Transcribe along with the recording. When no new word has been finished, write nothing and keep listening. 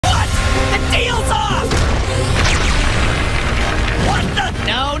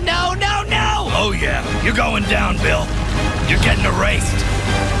No, no, no, no! Oh yeah, you're going down, Bill. You're getting erased.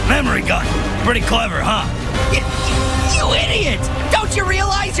 Memory gun. Pretty clever, huh? You idiot! Don't you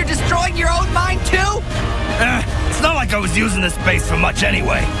realize you're destroying your own mind too? It's not like I was using this space for much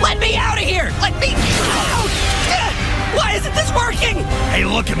anyway. Let me out of here! Let me out! Why isn't this working? Hey,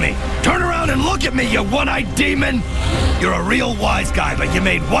 look at me. Turn around and look at me, you one-eyed demon. You're a real wise guy, but you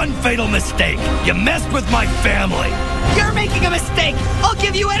made one fatal mistake. You messed with my family. You're making a mistake. I'll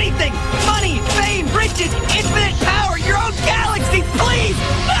give you anything. Money, fame, riches, infinite power, your own galaxy, please!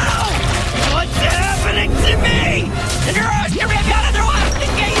 No! What's happening to me?